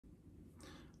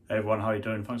Hey everyone, how are you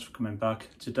doing? Thanks for coming back.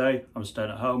 Today I'm staying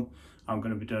at home. I'm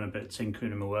going to be doing a bit of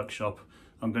tinkering in my workshop.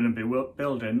 I'm going to be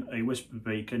building a whisper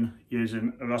beacon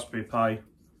using a Raspberry Pi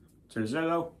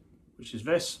 2.0, which is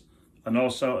this, and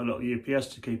also a little UPS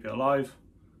to keep it alive,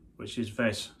 which is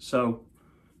this. So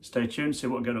stay tuned, see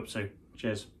what I get up to.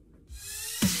 Cheers.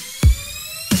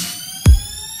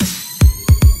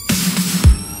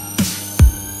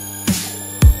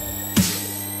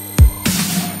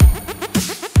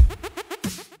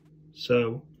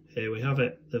 So here we have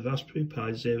it, the Raspberry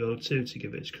Pi 02 to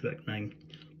give it its correct name.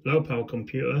 Low power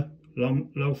computer,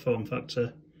 low form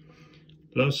factor,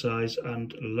 low size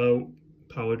and low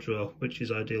power draw, which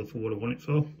is ideal for what I want it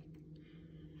for. You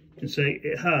can see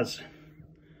it has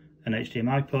an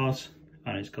HDMI port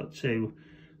and it's got two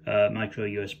micro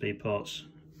USB ports.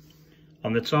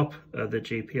 On the top are the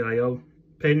GPIO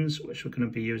pins, which we're going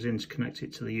to be using to connect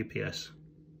it to the UPS.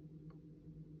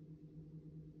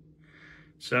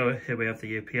 So here we have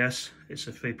the UPS. It's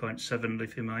a 3.7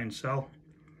 lithium ion cell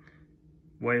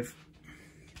with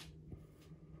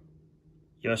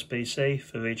USB-C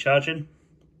for recharging.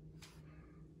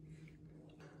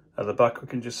 At the back we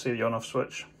can just see the on-off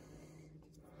switch,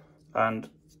 and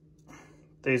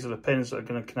these are the pins that are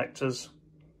going to connect us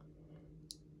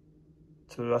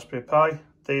to the Raspberry Pi.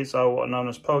 These are what are known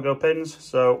as pogo pins,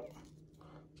 so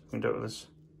we can do it with this.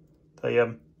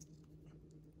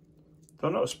 They're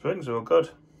not springs, they're all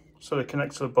good. So they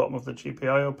connect to the bottom of the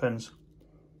GPIO pins.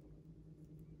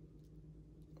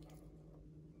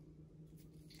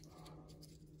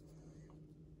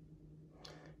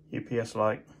 UPS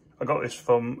light. I got this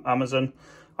from Amazon.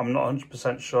 I'm not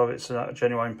 100% sure it's a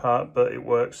genuine part, but it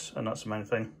works and that's the main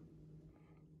thing.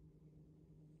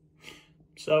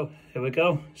 So here we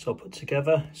go, it's all put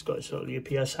together. It's got its little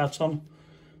UPS hat on.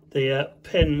 The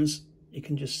pins, you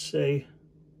can just see,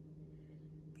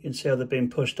 you can see how they're being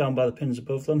pushed down by the pins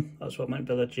above them. That's what meant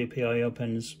by the GPIO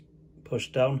pins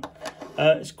pushed down.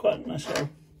 It's quite a nice little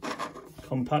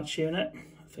compact unit,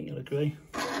 I think you'll agree.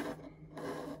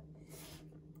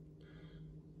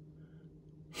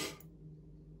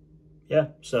 Yeah,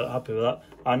 so happy with that.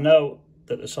 I know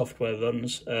that the software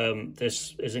runs.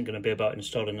 This isn't going to be about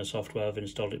installing the software. I've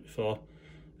installed it before.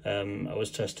 I was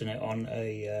testing it on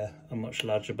a much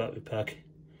larger battery pack.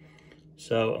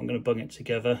 So I'm going to bung it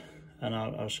together, and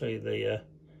I'll show you the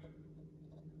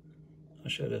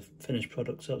finished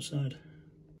products outside.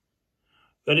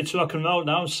 Ready to rock and roll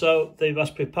now. So the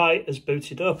Raspberry Pi is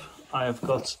booted up. I have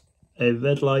got a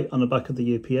red light on the back of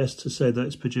the UPS to say that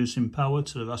it's producing power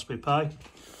to the Raspberry Pi.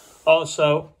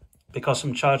 Also, because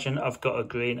I'm charging, I've got a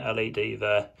green LED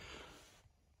there.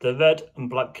 The red and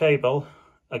black cable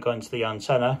are going to the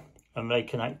antenna, and they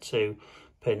connect to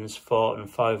pins 4 and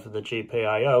 5 of the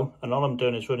GPIO, and all I'm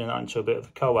doing is running that into a bit of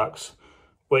a coax,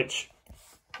 which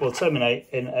will terminate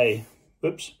in a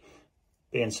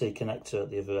BNC connector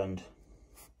at the other end.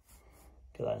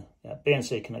 Get that? Yeah,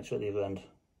 BNC connector at the other end.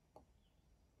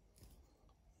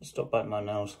 Stop biting my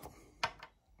nails.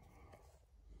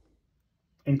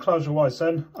 Enclosure wise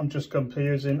then, I'm just going to be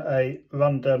using a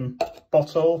random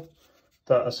bottle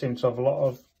that I seem to have a lot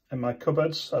of in my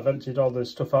cupboards. I've emptied all the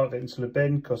stuff out of it into the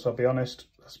bin because I'll be honest,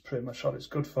 that's pretty much all it's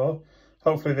good for.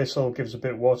 Hopefully this all gives a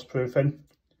bit of waterproofing.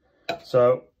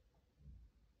 So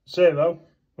 0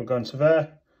 will go into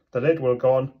there, the lid will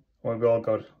go on, and we'll be all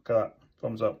good. Look at that,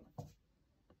 thumbs up.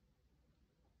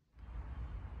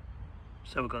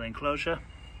 So we've got the enclosure,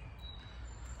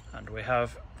 and we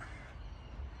have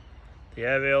the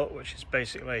aerial, which is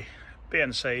basically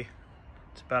BNC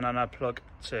to banana plug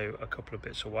to a couple of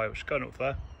bits of wire which is going up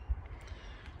there,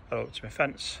 all up to my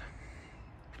fence,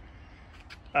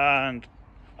 and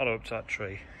all up to that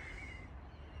tree.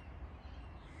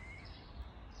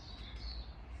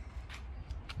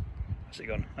 Where's it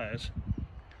gone? There it is.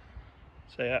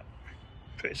 So yeah,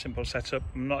 pretty simple setup.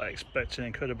 I'm not expecting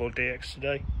incredible DX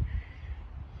today.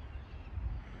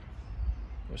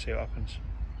 We'll see what happens.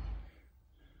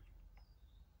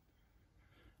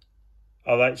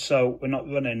 Alright, so we're not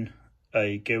running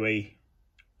a GUI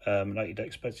like you'd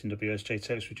expect in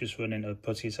WSJTX, we're just running a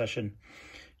putty session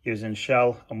using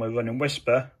shell, and we're running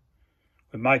Whisper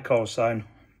with my call sign,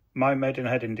 my maiden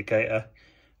head indicator,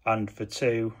 and the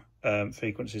two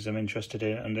frequencies I'm interested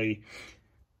in, and the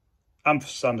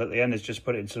ampersand at the end is just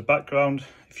put it into the background.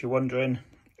 If you're wondering,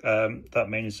 that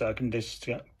means that I can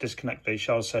disconnect the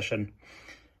shell session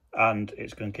and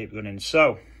it's going to keep running.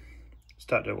 So,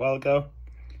 started a while ago.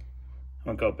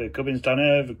 I've got a bit of gubbins down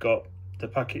here. We've got the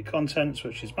packet contents,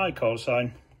 which is my call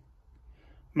sign,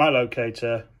 my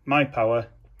locator, my power,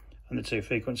 and the two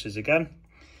frequencies again.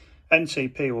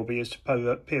 NTP will be used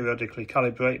to periodically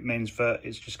calibrate, means that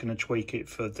it's just going to tweak it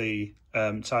for the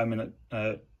timing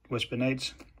that WSPR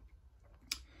needs.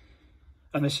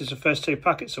 And this is the first 2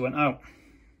 packets that went out.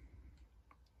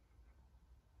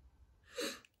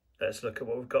 Let's look at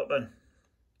what we've got then.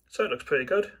 So it looks pretty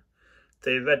good.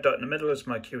 The red dot in the middle is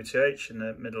my QTH in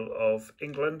the middle of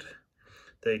England.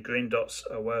 The green dots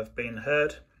are where I've been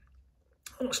heard.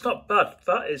 Oh, it's not bad.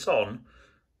 That is on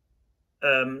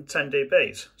 10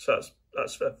 dBs. So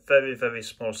that's a very, very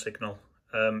small signal.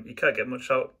 You can't get much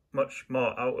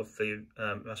more out of the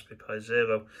Raspberry Pi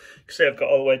Zero. You can see I've got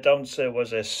all the way down to,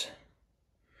 was this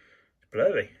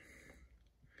blurry?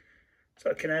 Is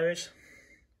that Canaries?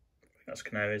 I think that's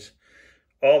Canaries.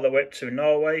 All the way up to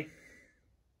Norway.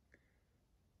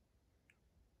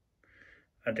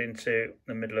 And into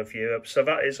the middle of Europe. So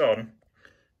that is on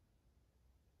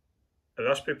a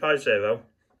Raspberry Pi Zero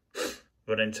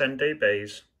running 10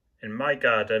 dBs in my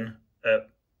garden at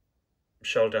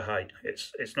shoulder height.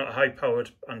 It's not a high powered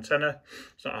antenna,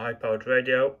 it's not a high powered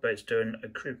radio, but it's doing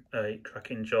a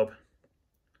cracking job.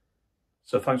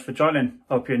 So thanks for joining.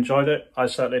 Hope you enjoyed it. I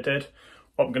certainly did.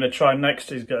 What I'm going to try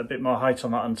next is get a bit more height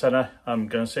on that antenna. I'm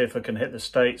going to see if I can hit the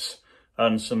States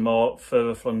and some more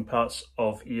further flung parts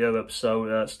of Europe,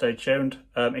 so stay tuned.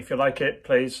 If you like it,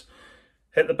 please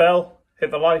hit the bell,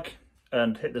 hit the like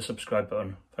and hit the subscribe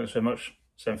button. Thanks very much.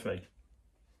 Same for me.